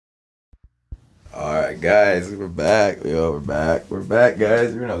Guys, we're back. Yo, we're back,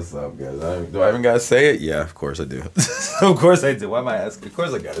 guys. You know what's up, guys. Do I even gotta say it? Yeah, of course I do. Of course I do. Why am I asking? Of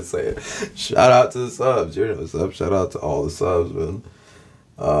course I gotta say it. Shout out to the subs. You know what's up. Shout out to all the subs, man.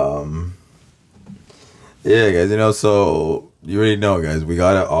 Yeah, guys. You know, so you already know, guys. We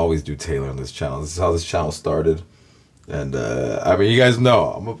gotta always do Taylor on this channel. This is how this channel started. And I mean, you guys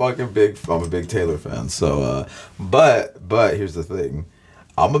know I'm a big Taylor fan. So, but here's the thing.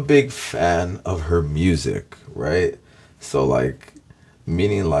 I'm a big fan of her music, right? So like,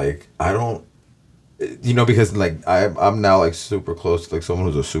 meaning like I don't, you know, because like I'm now like super close to like someone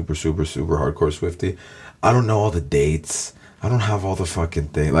who's a super hardcore Swiftie. I don't know all the dates. I don't have all the fucking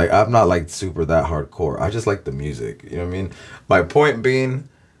thing. Like I'm not like super that hardcore. I just like the music. You know what I mean? My point being,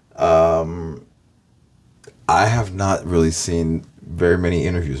 I have not really seen very many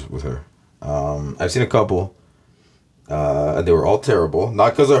interviews with her. I've seen a couple. They were all terrible,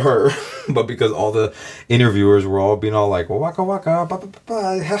 not because of her, but because all the interviewers were all being all like, well, waka waka, ba ba ba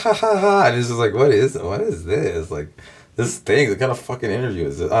ba, ha ha ha ha, and it's just like, what is this? Like, this thing, what kind of fucking interview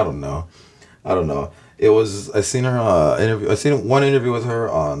is it? I don't know. It was, I seen one interview with her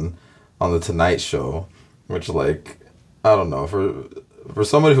on the Tonight Show, which like, I don't know, for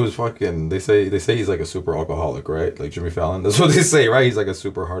somebody who's fucking, they say he's like a super alcoholic, right? Like Jimmy Fallon, that's what they say, right? He's like a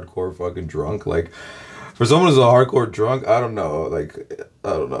super hardcore fucking drunk, like. For someone who's a hardcore drunk, I don't know.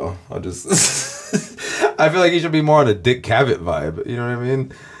 I just, I feel like he should be more on a Dick Cavett vibe. You know what I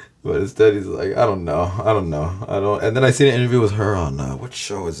mean? But instead, he's like, I don't know. And then I seen an interview with her on what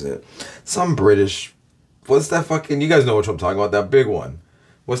show is it? Some British. What's that fucking? You guys know what I'm talking about? That big one.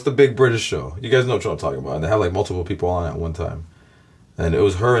 What's the big British show? You guys know what I'm talking about? And they had like multiple people on at one time, and it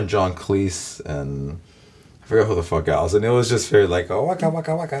was her and John Cleese and. I forgot who the fuck else, and it was just very like, oh, waka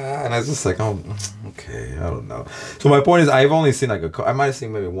waka waka, and I was just like, oh, okay, I don't know. So my point is, I've only seen like I might have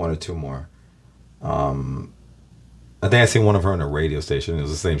seen maybe one or two more. I think I seen one of her on a radio station. It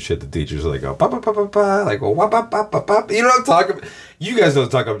was the same shit. The teachers were like, oh, pa pa pa pa pa, like, oh, pa pa pa pa. You know what I'm talking about? You guys know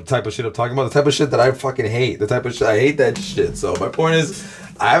the type of shit I'm talking about. The type of shit that I fucking hate. The type of shit I hate that shit. So my point is,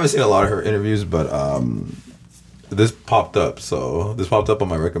 I haven't seen a lot of her interviews, but this popped up on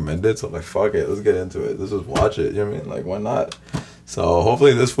my recommended, so I'm like, fuck it, let's get into it. Let's just watch it, you know what I mean? Like, why not? So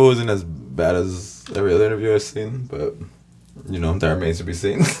hopefully this fool isn't as bad as every other interview I've seen, but you know, that remains to be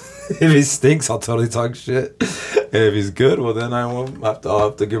seen. If he stinks, I'll totally talk shit. And if he's good, well then I'll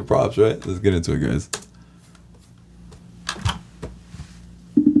have to give props, right? Let's get into it, guys.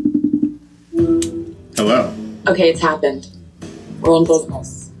 Hello. Okay, it's happened. We're on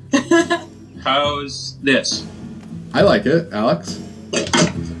business. How's this? I like it, Alex.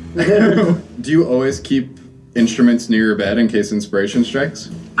 Do you always keep instruments near your bed in case inspiration strikes?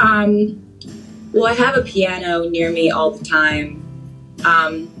 Well, I have a piano near me all the time.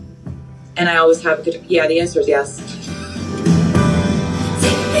 And I always have a good, yeah, the answer is yes.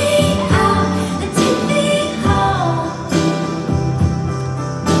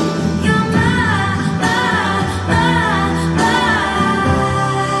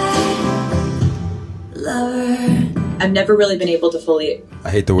 I've never really been able to fully. I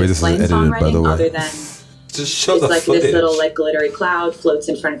hate the way this is edited, by the way. Other than just show the like footage. This little like glittery cloud floats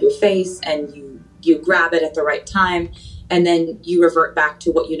in front of your face, and you grab it at the right time, and then you revert back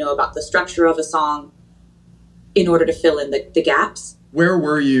to what you know about the structure of a song in order to fill in the gaps. Where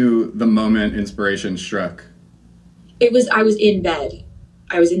were you the moment inspiration struck? I was in bed.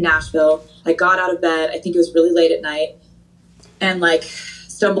 I was in Nashville. I got out of bed. I think it was really late at night, and like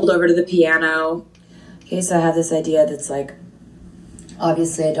stumbled over to the piano. Okay, so I have this idea that's like,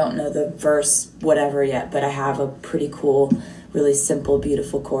 obviously I don't know the verse, whatever yet, but I have a pretty cool, really simple,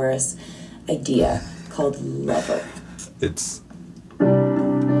 beautiful chorus idea called Lover. It's... Hold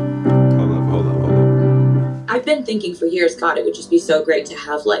up. I've been thinking for years, God, it would just be so great to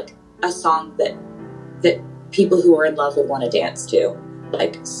have like a song that people who are in love would want to dance to,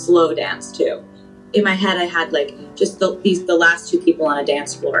 like slow dance to. In my head, I had like just the last two people on a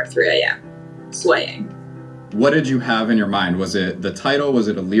dance floor at 3 a.m. swaying. What did you have in your mind? Was it the title? Was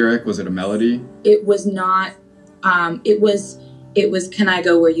it a lyric? Was it a melody? It was not. It was. Can I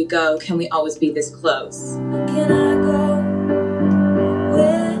go where you go? Can we always be this close? Can I go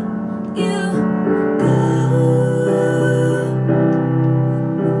where you go?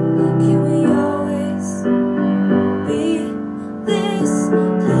 Can we always be this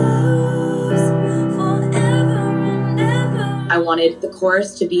close forever and ever? I wanted the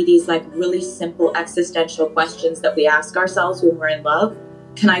chorus to be these like really simple existential questions that we ask ourselves when we're in love.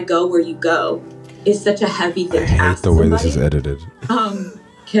 Can I go where you go? Is such a heavy thing to ask. I hate the way this is edited.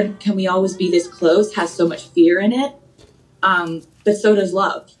 Can we always be this close? Has so much fear in it. But so does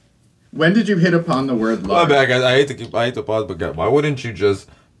love. When did you hit upon the word My lover? bad, guys. I hate to pause, but guys, why wouldn't you just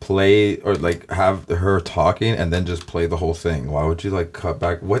play or like have her talking and then just play the whole thing? Why would you like cut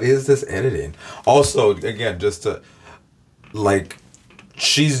back? What is this editing? Also, again, just to like,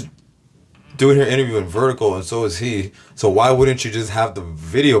 she's doing her interview in vertical and so is he. So why wouldn't you just have the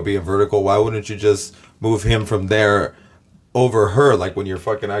video be in vertical? Why wouldn't you just move him from there over her? Like when you're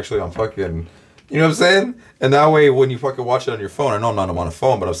fucking actually on fucking, you know what I'm saying? And that way when you fucking watch it on your phone, I know I'm not on a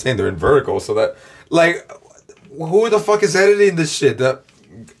phone, but I'm saying they're in vertical so that, like, who the fuck is editing this shit? That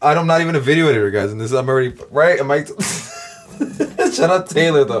I'm not even a video editor, guys, and this I'm already right. Am I? Shout out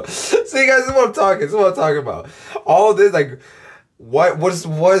Taylor though. See, guys, this is what I'm talking. This is what I'm talking about. All this, like, what is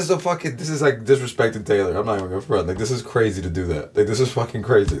the fucking? This is like disrespecting Taylor. I'm not even gonna front. Like, this is crazy to do that. Like, this is fucking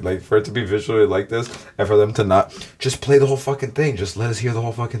crazy. Like, for it to be visually like this, and for them to not just play the whole fucking thing. Just let us hear the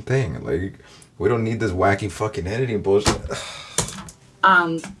whole fucking thing. Like, we don't need this wacky fucking editing bullshit.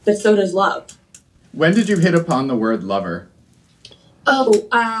 But so does love. When did you hit upon the word lover? Oh,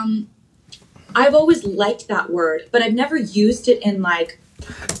 I've always liked that word, but I've never used it in like.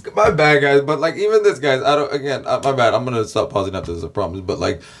 My bad, guys, but like even this, guys, I don't. Again, my bad. I'm gonna stop pausing after this. I promise. But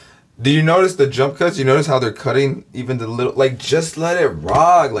like, do you notice the jump cuts? You notice how they're cutting even the little. Like, just let it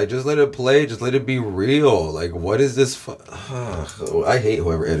rock. Like, just let it play. Just let it be real. Like, what is this? I hate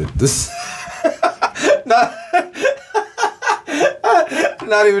whoever edited this. Not.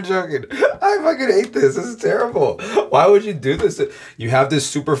 Not even joking. I fucking hate this. This is terrible. Why would you do this? You have this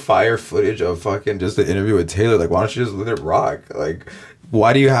super fire footage of fucking just the interview with Taylor. Like, why don't you just let it rock? Like,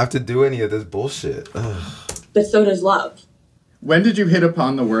 why do you have to do any of this bullshit? Ugh. But so does love. When did you hit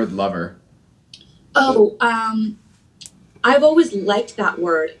upon the word lover? Oh, I've always liked that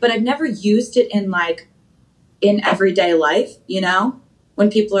word, but I've never used it in like in everyday life, you know? When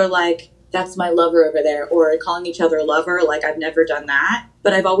people are like, that's my lover over there, or calling each other lover, like I've never done that.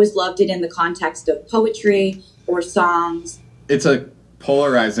 But I've always loved it in the context of poetry or songs. It's a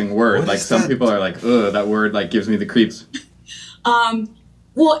polarizing word. What Like is some that? people are like, ugh, that word like gives me the creeps.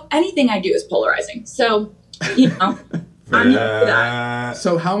 Well, anything I do is polarizing. So, you know, I'm used to that.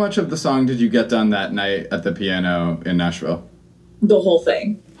 So how much of the song did you get done that night at the piano in Nashville? The whole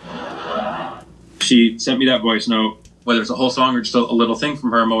thing. She sent me that voice note, whether it's a whole song or just a little thing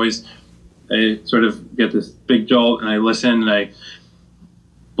from her. I sort of get this big jolt and I listen and I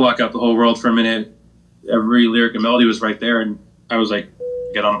block out the whole world for a minute. Every lyric and melody was right there, and I was like,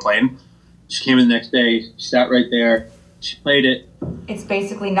 get on a plane. She came in the next day, she sat right there, she played it. It's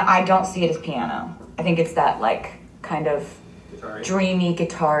basically, I don't see it as piano. I think it's that like kind of Guitar-y. dreamy,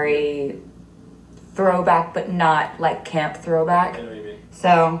 guitar-y throwback, but not like camp throwback. I know what you mean.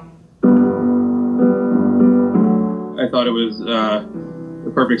 So I thought it was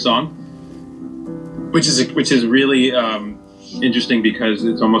the perfect song, which is really interesting because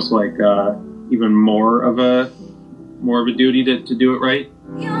it's almost like even more of a duty to do it right.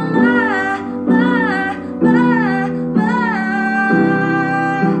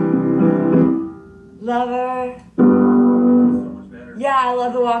 Lover. Yeah, I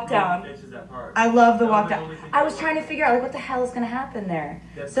love the walk down. I love the walk down. I was trying to figure out like what the hell is gonna happen there.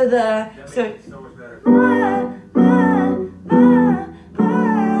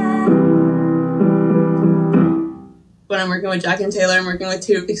 When I'm working with Jack and Taylor, I'm working with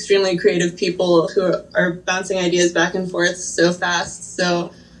two extremely creative people who are bouncing ideas back and forth so fast.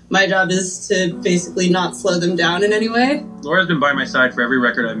 So my job is to basically not slow them down in any way. Laura's been by my side for every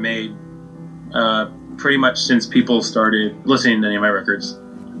record I've made, pretty much since people started listening to any of my records.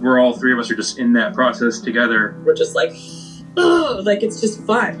 We're all three of us are just in that process together. We're just like, oh, like it's just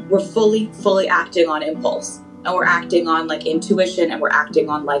fun. We're fully acting on impulse. And we're acting on like intuition, and we're acting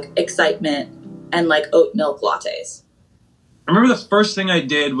on like excitement and like oat milk lattes. I remember the first thing I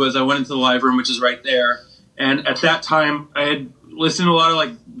did was I went into the live room, which is right there. And at that time, I had listened to a lot of like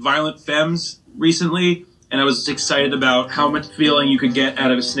Violent Femmes recently, and I was excited about how much feeling you could get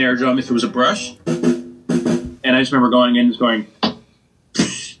out of a snare drum if it was a brush. And I just remember going in and just going,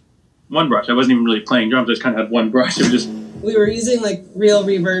 one brush. I wasn't even really playing drums. I just kind of had one brush. It was just... We were using like real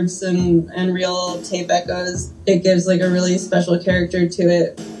reverbs and real tape echoes. It gives like a really special character to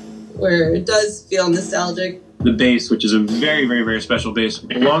it where it does feel nostalgic. The bass, which is a very, very, very special bass,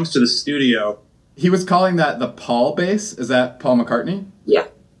 belongs to the studio. He was calling that the Paul bass. Is that Paul McCartney? Yeah.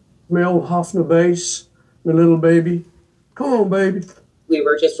 My old Hofner bass, my little baby. Come on, baby. We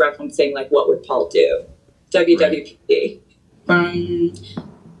were just referencing like what would Paul do? WWPD. Bum,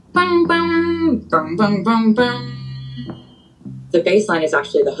 bum, bum, bum, bum, bum, bum. The bass line is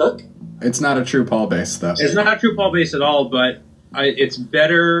actually the hook. It's not a true Paul bass, though. It's not a true Paul bass at all, but it's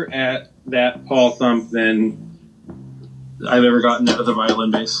better at that Paul thump than I've ever gotten out of the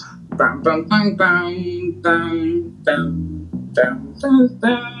violin bass. Bum, bum, bum, bum, bum, bum, bum, bum,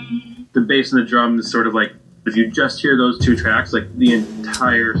 bum. The bass and the drum is sort of like, if you just hear those two tracks, like the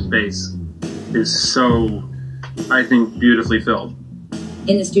entire space is so, I think, beautifully filled.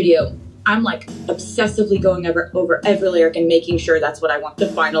 In the studio, I'm like obsessively going over every lyric and making sure that's what I want the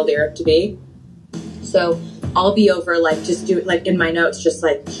final lyric to be. So I'll be over like just do it like in my notes, just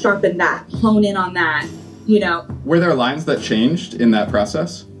like sharpen that, hone in on that, you know. Were there lines that changed in that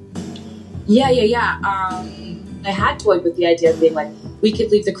process? Yeah. I had toyed with the idea of being like, we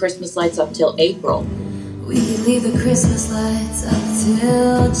could leave the Christmas lights up till April. We could leave the Christmas lights up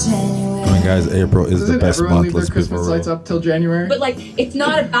till January. I mean, guys, April is Doesn't the best everyone month. leave their Let's be Christmas real. lights up till January? But like, it's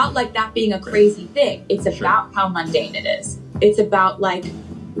not about like that being a crazy thing. It's about how mundane it is. It's about like,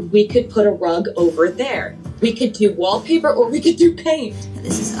 we could put a rug over there. We could do wallpaper or we could do paint.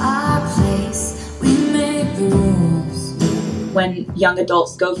 This is our place. We make the rules. When young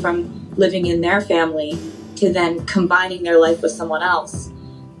adults go from living in their family to then combining their life with someone else,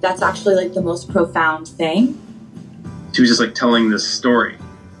 that's actually like the most profound thing. She was just like telling this story.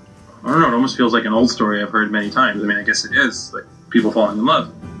 I don't know, it almost feels like an old story I've heard many times. I mean, I guess it is, like people falling in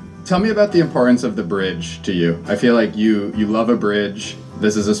love. Tell me about the importance of the bridge to you. I feel like you love a bridge.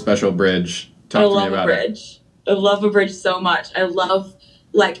 This is a special bridge. Talk to me about it. I love a bridge so much. I love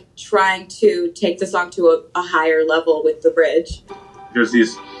like trying to take the song to a higher level with the bridge. There's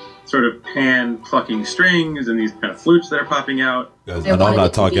these sort of pan plucking strings and these kind of flutes that are popping out. Guys, I I know I'm wanted it not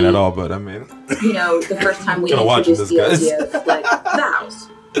to talking be- at all, but I mean, You know, the first time we Gonna watch introduced the this, guys. idea of like vows.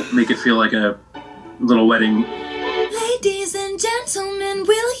 Make it feel like a little wedding. Ladies and gentlemen,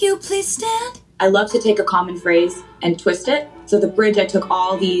 will you please stand? I love to take a common phrase and twist it. So the bridge, I took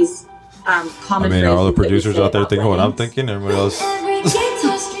all these I common mean, phrases. are all the that we producers say out there about thinking what I'm weddings. thinking? Everybody else, Every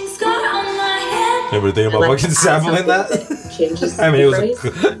guitar string scar on my head. everybody thinking I about like to fucking add sampling something that? changes I mean, the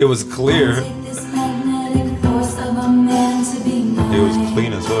phrase. it was clear. Take this magnetic force of a man to be mine. It was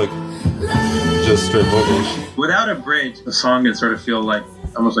clean as fuck. Just straight vocals. Without a bridge, the song can sort of feel like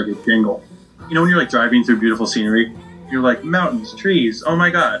almost like a jingle. You know, when you're like driving through beautiful scenery, you're like mountains, trees, oh my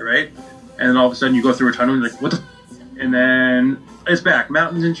god, right? And then all of a sudden you go through a tunnel and you're like, what the? And then it's back,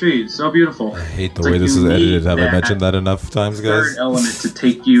 mountains and trees, so beautiful. I hate the It's way like this is you edited. need Have I that mentioned that enough times, Third guys? element to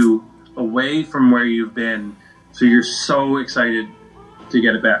take you away from where you've been, so you're so excited to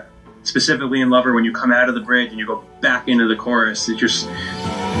get it back. Specifically in Lover, when you come out of the bridge and you go back into the chorus, it's just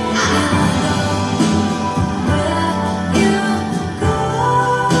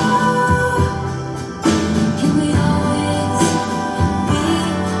Can we always be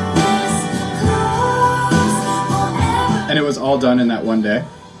this close forever? And it was all done in that one day.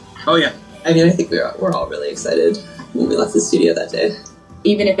 oh yeah. I mean, I think we're all really excited when we left the studio that day.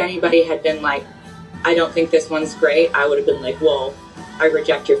 Even if anybody had been like, I don't think this one's great, I would have been like, well, I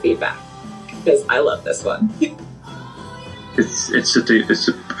reject your feedback because I love this one. It's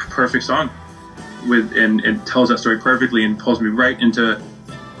a perfect song, and it tells that story perfectly and pulls me right into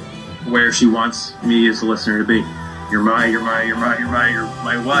where she wants me as a listener to be. You're my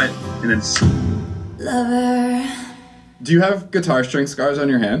what? And then Lover. Do you have guitar string scars on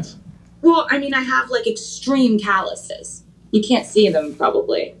your hands? Well, I mean, I have like extreme calluses. You can't see them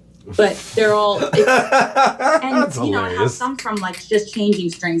probably, but they're all. And That's you know, I have hilarious. some from like just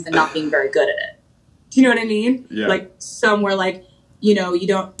changing strings and not being very good at it. Do you know what I mean? Yeah. Like some where like, you know,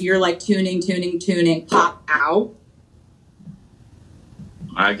 you're like tuning, pop out.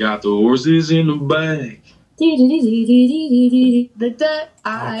 I got the horses in the back.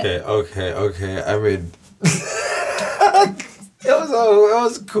 Okay. I mean, it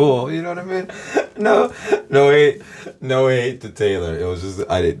was cool. You know what I mean? No hate to Taylor. It was just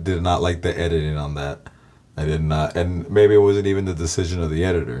I did not like the editing on that. I did not, and maybe it wasn't even the decision of the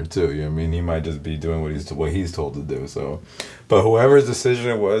editor too. You know what I mean? He might just be doing what he's told to do. So, but whoever's decision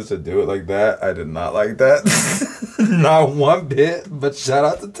it was to do it like that, I did not like that. Not one bit. But shout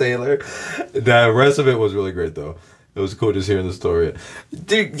out to Taylor. The rest of it was really great though. It was cool just hearing the story.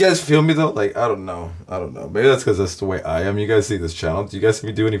 Do you guys feel me though? Like, I don't know. Maybe that's because that's the way I am. You guys see this channel. Do you guys see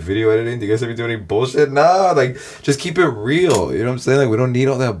me do any video editing? Do you guys see me do any bullshit? Nah, like, just keep it real. You know what I'm saying? Like, we don't need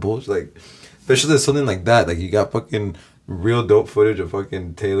all that bullshit. Like, especially something like that. Like, you got fucking real dope footage of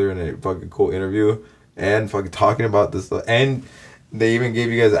fucking Taylor in a fucking cool interview and fucking talking about this stuff. And they even gave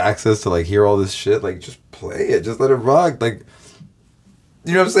you guys access to, like, hear all this shit. Like, just play it. Just let it rock. Like,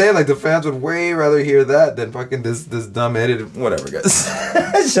 you know what I'm saying? Like, the fans would way rather hear that than fucking this dumb edited whatever, guys.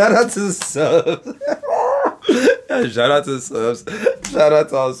 Shout out to the subs. Shout out to the subs. Shout out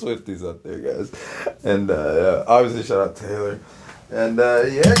to all the Swifties out there, guys. And obviously shout out Taylor. And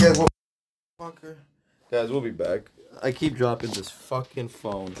yeah, guys, guys, we'll be back. I keep dropping this fucking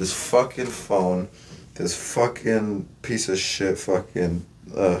phone. This fucking phone. This fucking piece of shit fucking...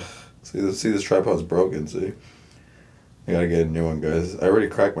 See this tripod's broken, see? I gotta get a new one, guys. I already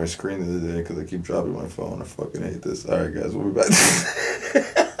cracked my screen the other day because I keep dropping my phone. I fucking hate this. Alright, guys, we'll be back.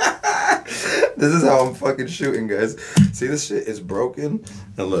 This is how I'm fucking shooting, guys. See, this shit is broken.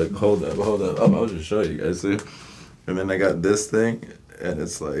 And look, hold up. Oh, I'll just show you guys, see? And then I got this thing, and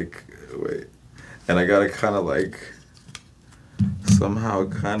it's like, wait. And I gotta kind of like, somehow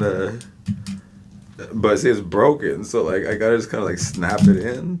kind of, but see, it's broken. So like, I gotta just kind of like snap it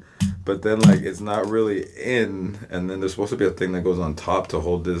in. But then like, it's not really in. And then there's supposed to be a thing that goes on top to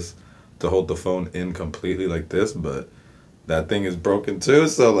hold this, to hold the phone in completely like this. But that thing is broken too.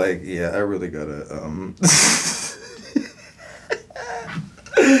 So like, yeah, I really gotta,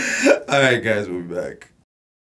 All right, guys, we'll be back.